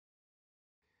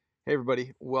Hey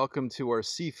everybody, welcome to our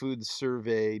seafood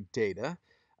survey data.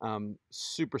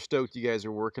 Super stoked you guys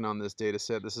are working on this data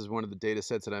set. This is one of the data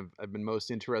sets that I've been most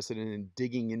interested in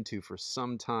digging into for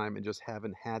some time and just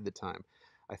haven't had the time.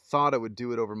 I thought I would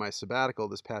do it over my sabbatical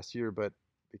this past year, but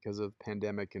because of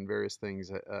pandemic and various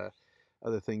things,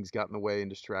 other things got in the way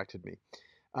and distracted me.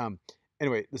 Um,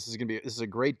 anyway, this is a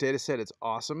great data set. It's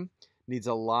awesome. Needs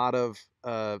a lot of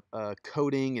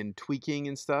coding and tweaking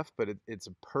and stuff, but it's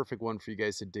a perfect one for you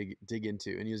guys to dig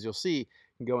into. And as you'll see, it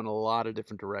can go in a lot of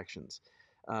different directions.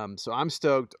 So I'm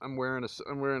stoked. I'm wearing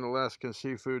Alaskan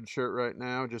seafood shirt right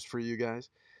now just for you guys.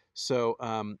 So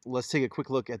let's take a quick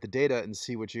look at the data and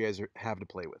see what you guys have to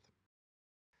play with.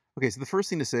 Okay, so the first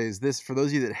thing to say is this: for those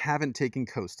of you that haven't taken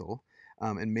Coastal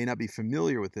and may not be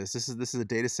familiar with this is a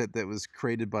data set that was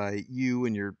created by you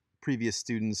and your previous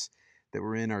students that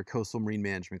were in our coastal marine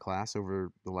management class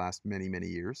over the last many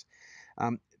years.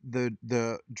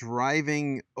 The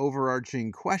driving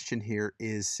overarching question here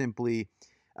is simply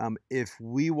if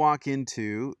we walk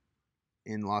into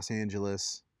in Los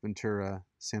Angeles, Ventura,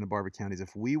 Santa Barbara counties,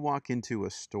 if we walk into a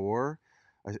store,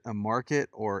 a market,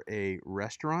 or a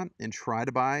restaurant and try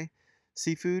to buy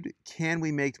seafood, can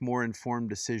we make more informed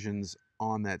decisions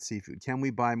on that seafood? Can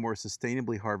we buy more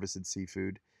sustainably harvested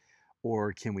seafood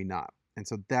or can we not? And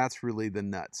so that's really the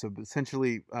nut. So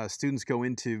essentially, students go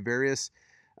into various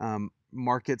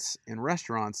markets and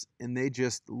restaurants and they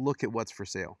just look at what's for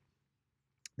sale.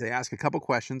 They ask a couple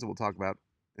questions that we'll talk about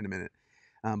in a minute.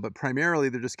 But primarily,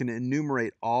 they're just going to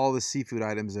enumerate all the seafood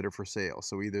items that are for sale.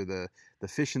 So either the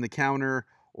fish in the counter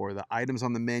or the items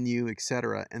on the menu,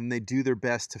 etc. And they do their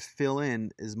best to fill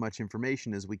in as much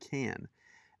information as we can.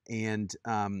 And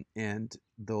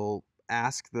they'll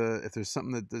ask if there's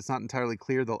something that's not entirely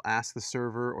clear, they'll ask the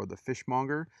server or the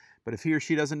fishmonger. But if he or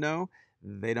she doesn't know,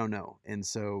 they don't know. And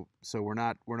so we're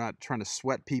not trying to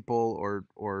sweat people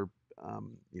or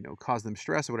cause them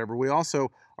stress or whatever. We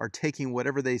also are taking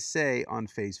whatever they say on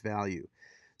face value.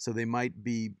 So they might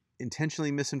be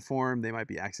intentionally misinformed, they might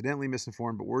be accidentally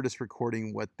misinformed, but we're just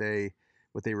recording what they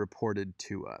reported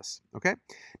to us. Okay.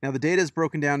 Now the data is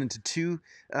broken down into two.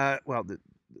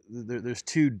 There's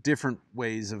two different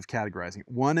ways of categorizing.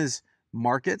 One is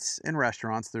markets and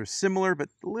restaurants. They're similar but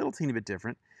a little teeny bit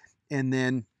different. And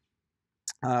then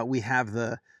we have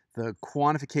the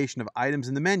quantification of items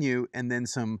in the menu, and then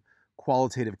some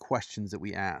qualitative questions that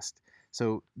we asked.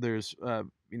 So there's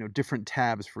different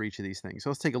tabs for each of these things. So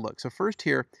let's take a look. So first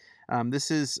here,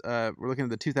 this is we're looking at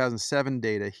the 2007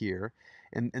 data here,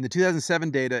 and the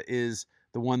 2007 data is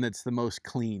the one that's the most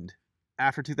cleaned.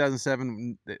 After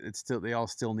 2007, they all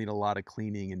still need a lot of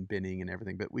cleaning and binning and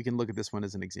everything, but we can look at this one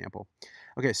as an example.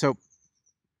 Okay, so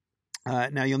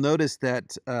now you'll notice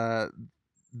that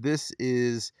this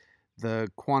is the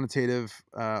quantitative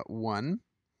one,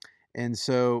 and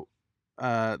so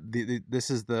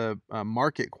this is the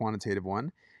market quantitative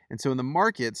one. And so in the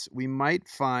markets, we might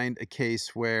find a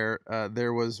case where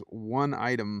there was one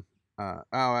item.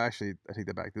 Actually, I take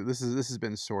that back. This has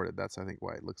been sorted. That's, I think,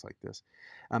 why it looks like this.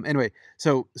 Anyway,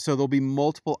 so there'll be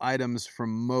multiple items from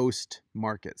most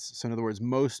markets. So in other words,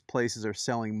 most places are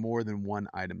selling more than one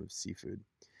item of seafood.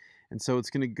 And so it's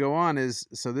going to go on is,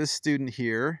 so this student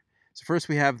here, so first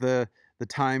we have the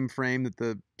time frame that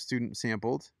the student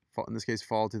sampled, in this case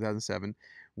fall 2007.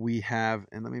 We have,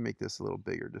 and let me make this a little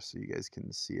bigger just so you guys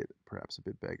can see it perhaps a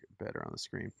bit better on the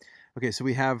screen. Okay, so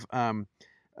we have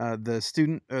the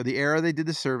student, the era they did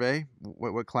the survey,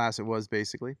 what class it was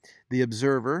basically, the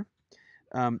observer,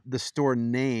 the store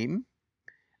name,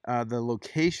 the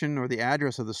location or the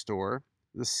address of the store,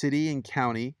 the city and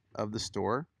county of the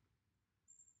store,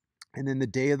 and then the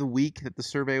day of the week that the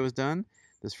survey was done.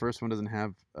 This first one doesn't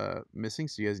have missing,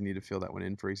 so you guys need to fill that one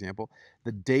in, for example.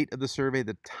 The date of the survey,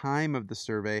 the time of the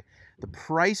survey, the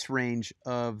price range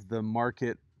of the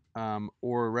market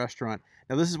or restaurant.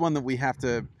 Now, this is one that we have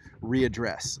to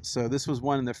readdress. So this was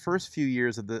one in the first few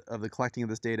years of the collecting of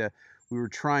this data. We were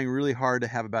trying really hard to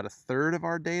have about a third of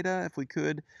our data, if we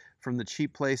could, from the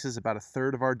cheap places, about a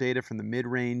third of our data from the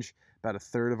mid-range, about a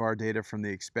third of our data from the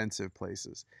expensive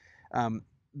places.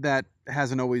 That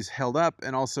hasn't always held up,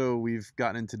 and also we've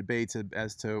gotten into debates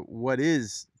as to what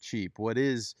is cheap, what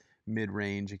is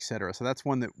mid-range, etc. So that's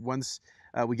one that once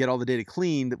we get all the data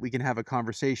clean, that we can have a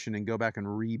conversation and go back and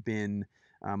rebin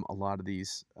a lot of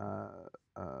these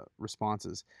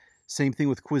responses. Same thing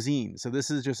with cuisine. So this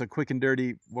is just a quick and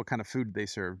dirty, what kind of food they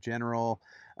serve, general,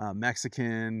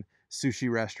 Mexican,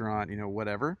 sushi restaurant,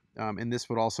 whatever. And this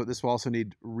will also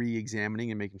need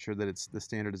re-examining and making sure that the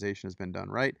standardization has been done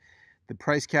right. The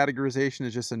price categorization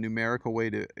is just a numerical way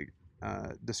to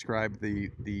describe the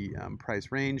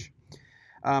price range.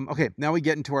 Okay, now we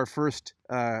get into our first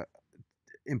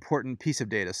important piece of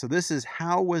data. So this is,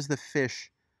 how was the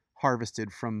fish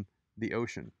harvested from the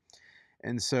ocean?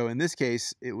 And so in this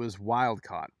case, it was wild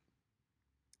caught.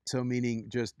 So meaning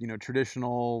just,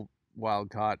 traditional wild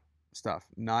caught stuff,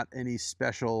 not any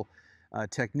special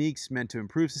techniques meant to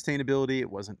improve sustainability. It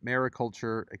wasn't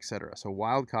mariculture, etc. So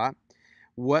wild caught.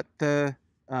 What the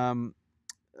um,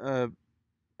 uh,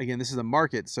 Again, this is a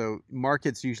market. So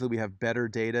markets, usually we have better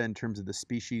data in terms of the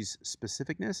species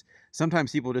specificness.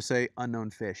 Sometimes people just say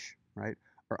unknown fish, right?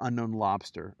 Or unknown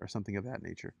lobster or something of that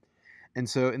nature. And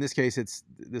so in this case,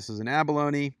 this is an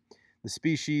abalone. The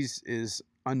species is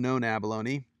unknown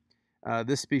abalone.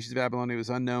 This species of abalone was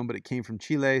unknown, but it came from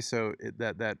Chile, so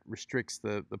that restricts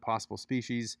the possible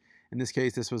species. In this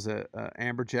case, this was a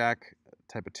amberjack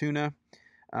type of tuna.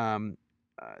 Um,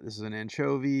 this is an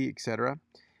anchovy, etc.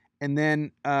 And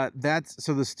then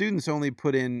so the students only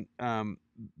put in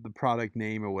the product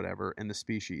name or whatever and the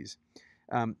species.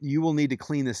 You will need to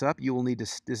clean this up. You will need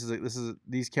to.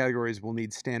 These categories will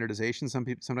need standardization.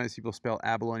 Sometimes people spell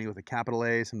abalone with a capital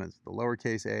A, sometimes the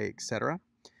lowercase a, etc.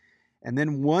 And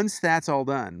then once that's all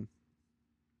done,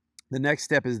 the next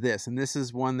step is this, and this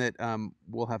is one that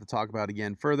we'll have to talk about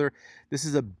again further. This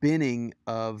is a binning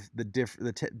of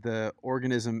the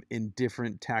organism in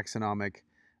different taxonomic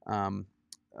um,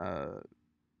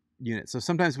 units. So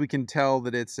sometimes we can tell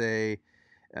that it's the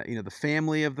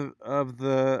family of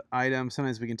the item.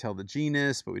 Sometimes we can tell the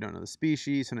genus, but we don't know the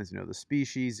species. Sometimes we know the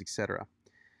species, etc.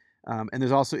 And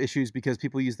there's also issues because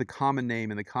people use the common name,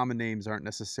 and the common names aren't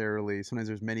necessarily. Sometimes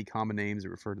there's many common names that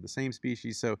refer to the same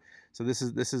species. So this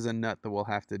is a nut that we'll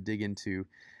have to dig into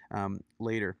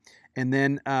later. And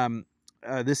then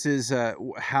this is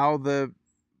how the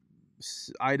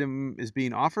item is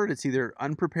being offered. It's either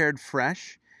unprepared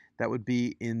fresh, that would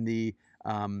be in the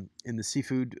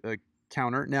seafood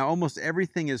counter. Now almost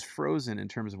everything is frozen in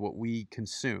terms of what we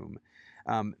consume.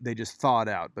 They just thaw it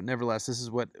out, but nevertheless, this is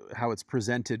how it's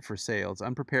presented for sale. It's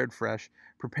unprepared fresh.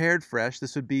 Prepared fresh,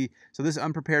 this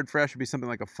unprepared fresh would be something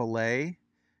like a fillet,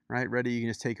 right? Ready, you can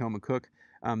just take home and cook.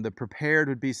 The prepared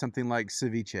would be something like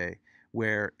ceviche,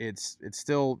 where it's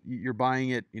still, you're buying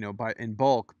it, in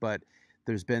bulk, but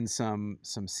there's been some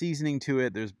seasoning to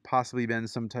it. There's possibly been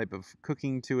some type of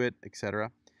cooking to it,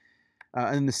 etc.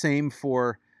 And the same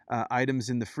for items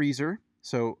in the freezer.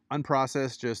 So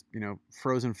unprocessed, just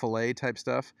frozen fillet type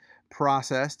stuff.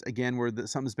 Processed, again, where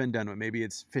something's been done with. Maybe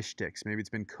it's fish sticks, maybe it's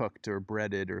been cooked or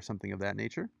breaded or something of that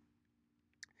nature.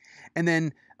 And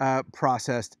then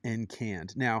processed and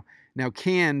canned. Now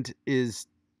canned is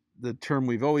the term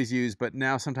we've always used, but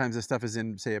now sometimes this stuff is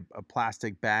in, say, a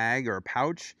plastic bag or a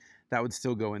pouch. That would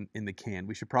still go in the can.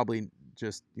 We should probably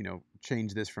just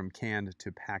change this from canned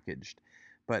to packaged.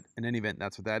 But in any event,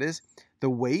 that's what that is. The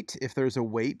weight, if there's a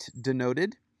weight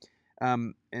denoted,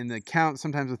 and the count,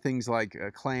 sometimes with things like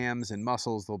clams and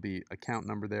mussels, there'll be a count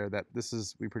number there.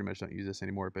 We pretty much don't use this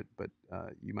anymore, but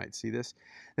you might see this.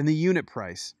 And the unit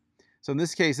price. So in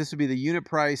this case, this would be the unit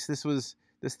price. This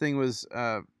thing was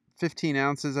 15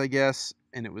 ounces, I guess,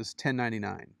 and it was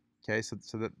 $10.99. Okay, so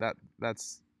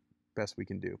that's best we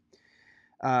can do.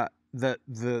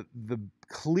 The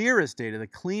clearest data, the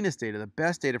cleanest data, the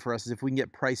best data for us is if we can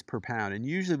get price per pound, and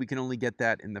usually we can only get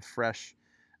that in the fresh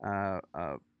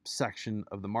section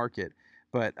of the market.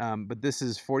 But this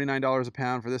is $49 a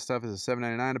pound for this stuff. This is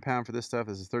 $7.99 a pound for this stuff.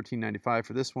 This is $13.95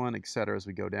 for this one, etc. As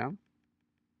we go down.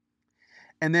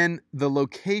 And then the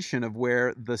location of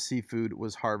where the seafood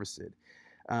was harvested.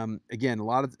 Again,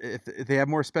 if they have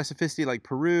more specificity, like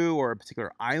Peru or a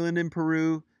particular island in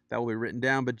Peru, that will be written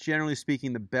down. But generally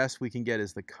speaking, the best we can get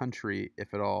is the country,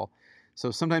 if at all. So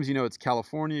sometimes it's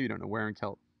California. You don't know where in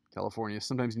California.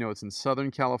 Sometimes it's in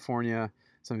Southern California.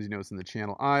 Sometimes it's in the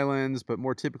Channel Islands. But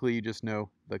more typically, you just know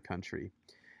the country.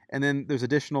 And then there's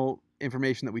additional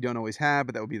information that we don't always have,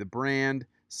 but that would be the brand.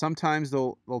 Sometimes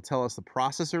they'll tell us the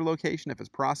processor location if it's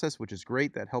processed, which is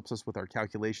great. That helps us with our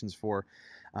calculations for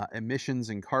emissions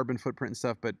and carbon footprint and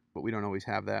stuff, but we don't always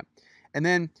have that. And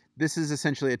then this is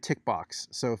essentially a tick box.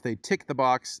 So if they tick the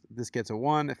box, this gets a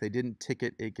 1. If they didn't tick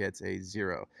it, it gets a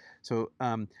 0. So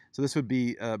this would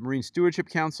be Marine Stewardship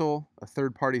Council, a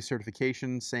third-party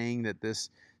certification saying that this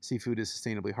seafood is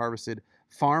sustainably harvested.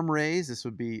 Farm raised, this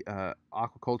would be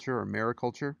aquaculture or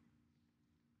mariculture.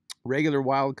 Regular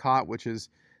wild caught, which is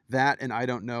that and I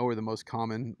don't know are the most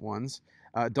common ones.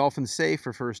 Dolphin safe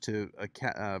refers to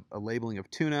a labeling of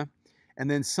tuna. And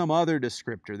then some other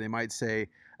descriptor. They might say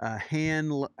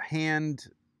hand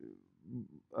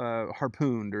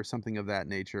harpooned or something of that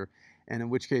nature. And in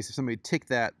which case, if somebody ticked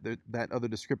that other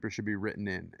descriptor should be written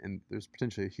in. And there's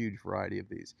potentially a huge variety of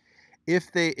these.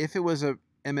 If it was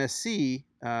MSC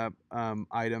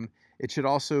item, it should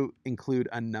also include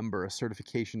a number, a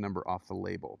certification number off the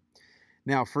label.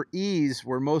 Now, for ease,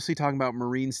 we're mostly talking about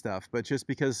marine stuff, but just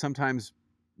because sometimes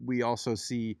we also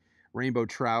see rainbow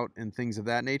trout and things of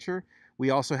that nature, we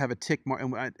also have a tick mark,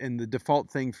 and the default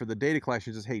thing for the data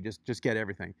collection is, hey, just get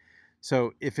everything.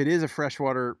 So if it is a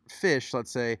freshwater fish,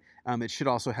 let's say, it should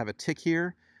also have a tick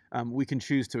here. We can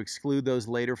choose to exclude those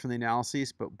later from the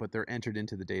analyses, but they're entered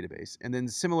into the database. And then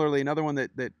similarly, another one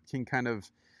that can kind of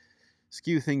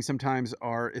skew things sometimes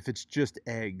are if it's just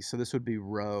eggs. So this would be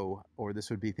roe, or this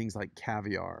would be things like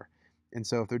caviar. And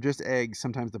so if they're just eggs,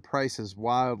 sometimes the price is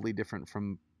wildly different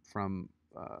from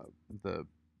the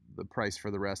price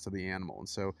for the rest of the animal.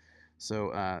 And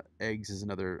so eggs is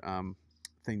another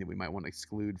thing that we might want to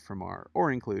exclude from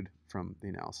or include from the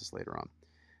analysis later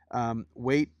on.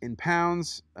 Weight in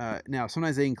pounds. Now,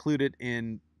 sometimes they include it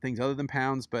in things other than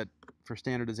pounds, but for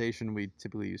standardization, we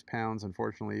typically use pounds,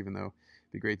 unfortunately, even though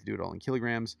it'd be great to do it all in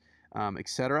kilograms,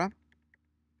 etc.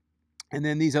 And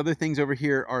then these other things over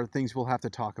here are things we'll have to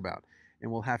talk about,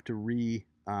 and we'll have to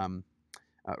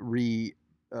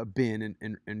bin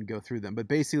and go through them. But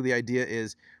basically, the idea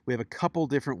is we have a couple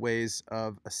different ways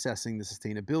of assessing the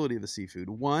sustainability of the seafood.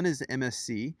 One is the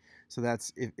MSC, so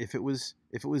that's if it was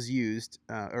used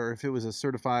or if it was a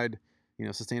certified,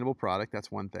 sustainable product.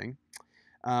 That's one thing.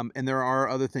 And there are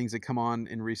other things that come on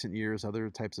in recent years, other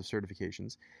types of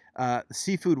certifications.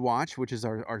 Seafood Watch, which is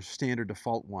our standard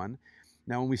default one.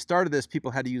 Now, when we started this,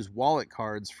 people had to use wallet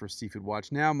cards for Seafood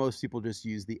Watch. Now, most people just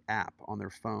use the app on their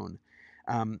phone.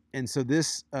 And so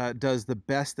this does the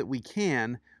best that we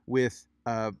can with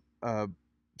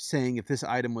saying if this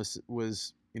item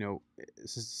was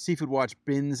Seafood Watch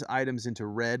bins items into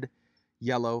red,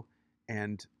 yellow,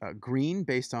 and green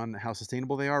based on how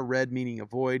sustainable they are. Red meaning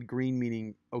avoid, green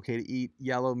meaning okay to eat,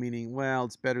 yellow meaning, well,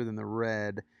 it's better than the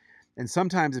red. And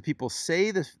sometimes if people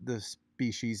say the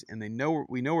species and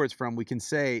we know where it's from, we can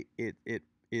say it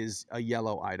is a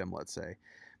yellow item, let's say.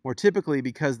 More typically,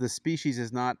 because the species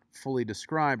is not fully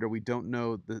described or we don't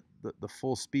know the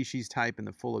full species type and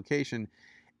the full location,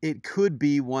 it could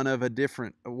be one of a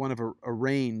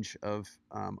range of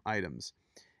items.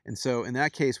 And so in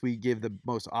that case, we give the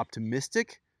most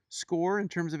optimistic score in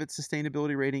terms of its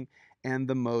sustainability rating and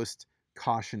the most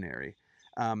cautionary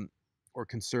or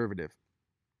conservative.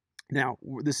 Now,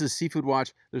 this is Seafood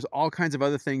Watch. There's all kinds of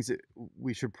other things that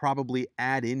we should probably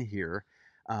add in here.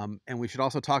 And we should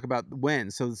also talk about when.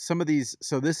 So some of these,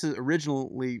 this is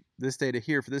originally, this data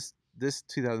here for this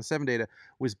 2007 data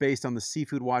was based on the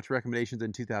Seafood Watch recommendations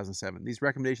in 2007. These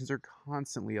recommendations are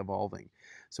constantly evolving.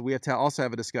 So we have to also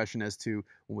have a discussion as to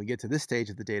when we get to this stage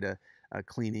of the data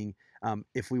cleaning,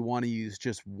 if we want to use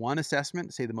just one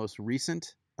assessment, say the most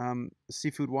recent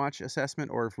Seafood Watch assessment,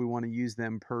 or if we want to use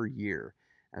them per year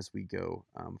as we go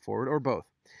forward, or both.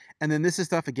 And then this is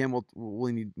stuff, again,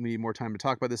 we need more time to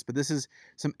talk about this, but this is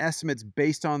some estimates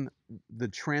based on the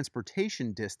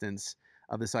transportation distance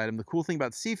of this item. The cool thing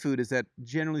about seafood is that,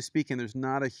 generally speaking, there's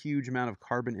not a huge amount of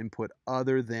carbon input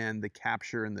other than the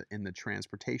capture and the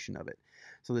transportation of it.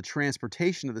 So the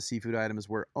transportation of the seafood item is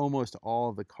where almost all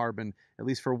of the carbon, at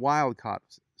least for wild-caught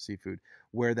seafood,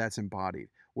 where that's embodied.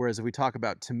 Whereas if we talk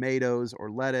about tomatoes or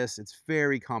lettuce, it's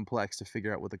very complex to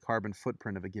figure out what the carbon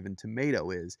footprint of a given tomato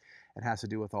is. It has to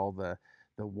do with all the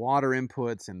water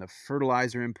inputs and the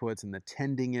fertilizer inputs and the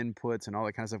tending inputs and all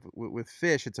that kind of stuff. With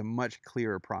fish, it's a much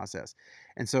clearer process.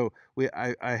 And so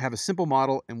I have a simple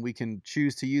model, and we can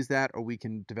choose to use that, or we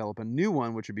can develop a new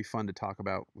one, which would be fun to talk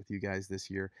about with you guys this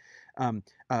year,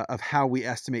 of how we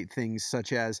estimate things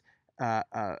such as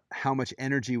how much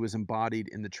energy was embodied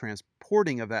in the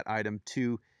transporting of that item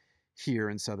to here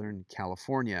in Southern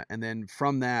California. And then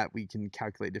from that, we can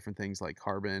calculate different things like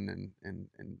carbon and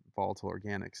volatile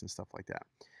organics and stuff like that.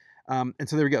 And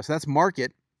so there we go. So that's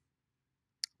market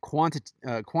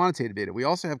quantitative data. We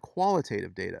also have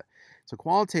qualitative data. So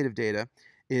qualitative data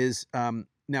is,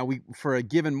 now for a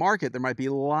given market, there might be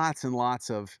lots and lots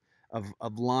of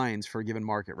lines for a given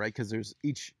market, right? Because there's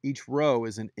each row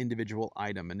is an individual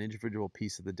item, an individual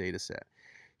piece of the data set.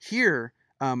 Here,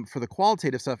 for the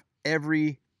qualitative stuff,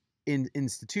 every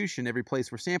institution, every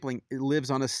place we're sampling, it lives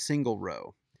on a single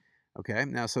row. Okay,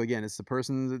 now so again, it's the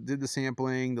person that did the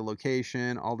sampling, the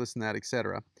location, all this and that,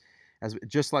 etc.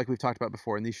 Just like we've talked about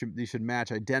before, and these should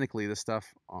match identically the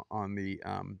stuff on the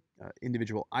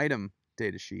individual item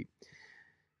data sheet.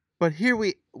 But here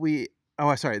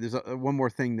oh, sorry. There's one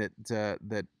more thing that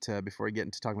before I get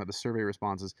into talking about the survey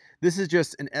responses, this is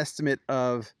just an estimate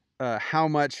of how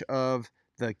much of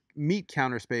the meat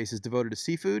counter space is devoted to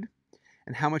seafood,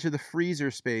 and how much of the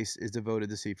freezer space is devoted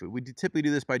to seafood. We typically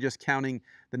do this by just counting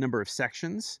the number of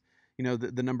sections.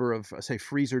 the number of, say,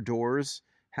 freezer doors,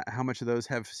 how much of those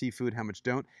have seafood, how much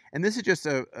don't. And this is just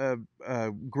a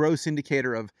gross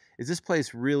indicator of, does this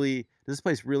place really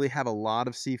have a lot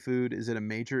of seafood? Is it a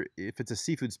major, if it's a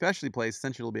seafood specialty place,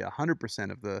 essentially it'll be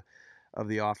 100% of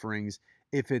the offerings.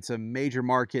 If it's a major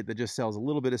market that just sells a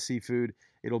little bit of seafood,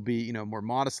 it'll be, more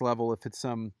modest level. If it's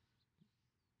some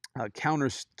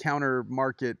counter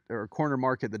market or corner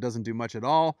market that doesn't do much at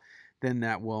all, then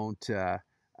that won't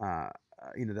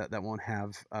that won't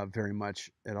have very much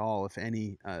at all, if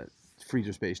any,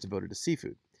 freezer space devoted to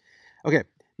seafood. Okay,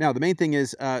 now the main thing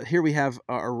is, here we have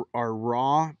our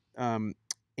raw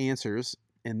answers,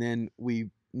 and then we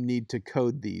need to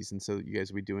code these, and so you guys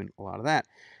will be doing a lot of that.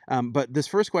 But this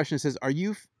first question says, are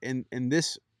you in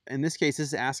this case, this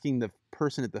is asking the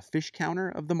person at the fish counter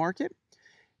of the market.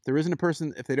 If there isn't a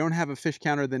person, if they don't have a fish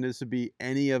counter, then this would be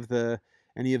any of the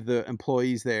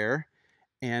employees there.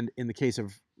 And in the case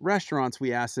of restaurants,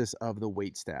 we ask this of the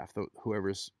wait staff,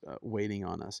 whoever's waiting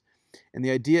on us. And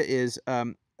the idea is,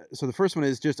 so the first one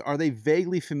is just, are they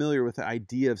vaguely familiar with the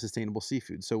idea of sustainable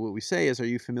seafood? So what we say is, are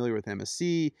you familiar with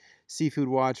MSC, Seafood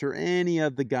Watch, or any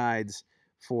of the guides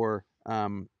for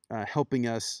helping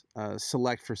us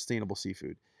select for sustainable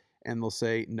seafood? And they'll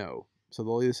say no. So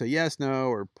they'll either say yes, no,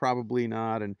 or probably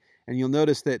not. And you'll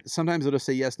notice that sometimes they'll just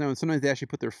say yes, no, and sometimes they actually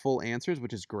put their full answers,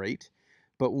 which is great.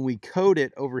 But when we code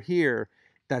it over here,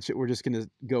 we're just going to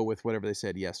go with whatever they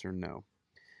said, yes or no.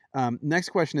 Next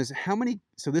question is, how many,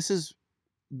 so this is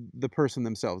the person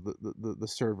themselves, the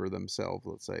server themselves,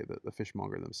 let's say, the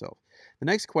fishmonger themselves. The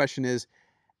next question is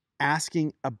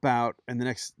asking about, and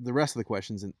the rest of the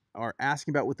questions are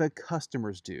asking about what the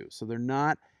customers do. So they're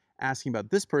not asking about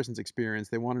this person's experience.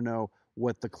 They want to know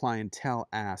what the clientele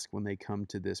ask when they come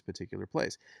to this particular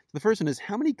place. So the first one is,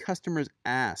 how many customers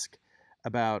ask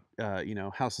about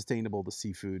how sustainable the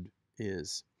seafood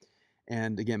is?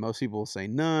 And again, most people will say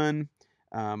none.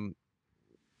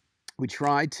 We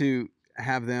try to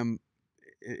have them,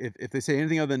 if they say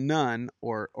anything other than none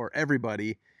or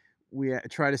everybody, we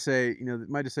try to say, they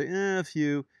might just say a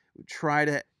few. We try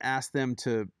to ask them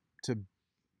to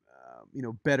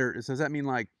better. So does that mean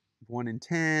like 1 in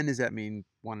 10? Does that mean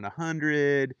 1 in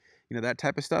 100? That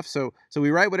type of stuff. So we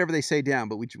write whatever they say down,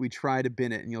 but we try to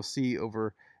bin it. And you'll see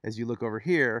as you look over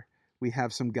here, we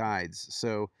have some guides.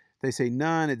 So if they say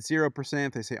none, it's 0%.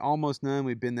 If they say almost none,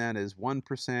 we bin that as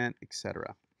 1%,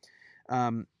 etc.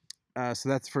 So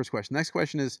that's the first question. Next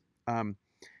question is,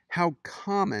 how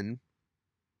common,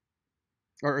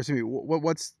 or excuse me,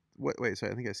 wait,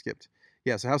 sorry, I think I skipped.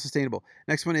 Yeah, so how sustainable.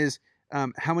 Next one is,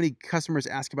 how many customers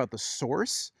ask about the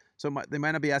source? So they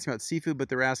might not be asking about seafood, but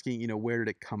they're asking, where did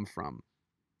it come from?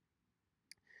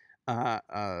 About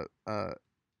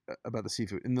the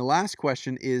seafood. And the last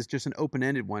question is just an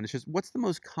open-ended one. It's just, what's the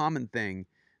most common thing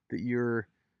that your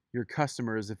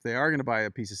customers, if they are going to buy a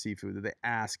piece of seafood, that they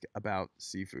ask about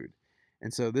seafood?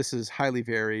 And so this is highly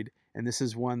varied, and this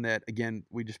is one that, again,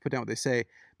 we just put down what they say,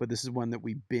 but this is one that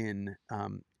we bin.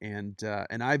 And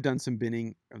I've done some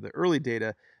binning of the early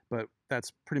data, but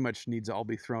that's pretty much needs to all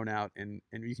be thrown out, and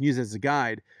you can use it as a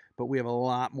guide, but we have a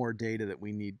lot more data that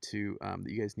we need to, that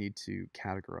you guys need to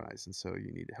categorize, and so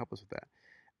you need to help us with that.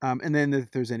 And then if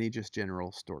there's any just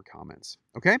general store comments.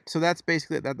 Okay, so that's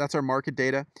basically that's our market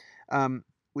data.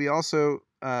 We also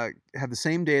have the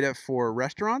same data for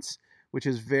restaurants, which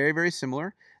is very, very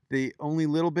similar. The only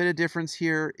little bit of difference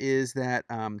here is that,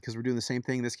 because we're doing the same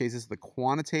thing, in this case, this is the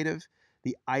quantitative,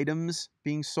 the items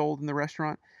being sold in the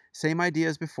restaurant. Same idea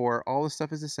as before. All the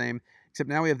stuff is the same, except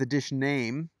now we have the dish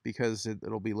name because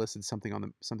it'll be listed something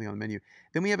on the menu.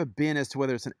 Then we have a bin as to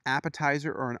whether it's an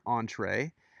appetizer or an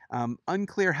entree.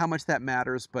 Unclear how much that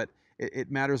matters, but it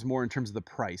matters more in terms of the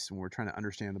price when we're trying to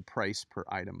understand the price per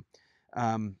item.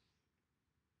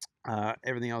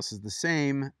 Everything else is the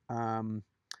same or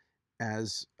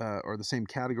the same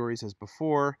categories as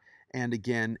before. And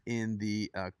again, in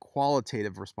the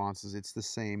qualitative responses, it's the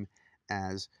same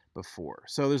as before.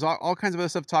 So there's all kinds of other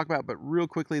stuff to talk about, but real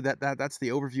quickly, that's the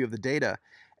overview of the data.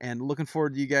 And looking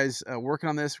forward to you guys working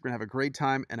on this. We're gonna have a great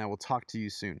time, and I will talk to you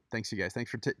soon. Thanks, you guys.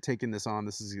 Thanks for taking this on.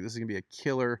 This is gonna be a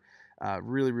killer,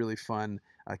 really, really fun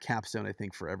capstone, I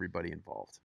think, for everybody involved.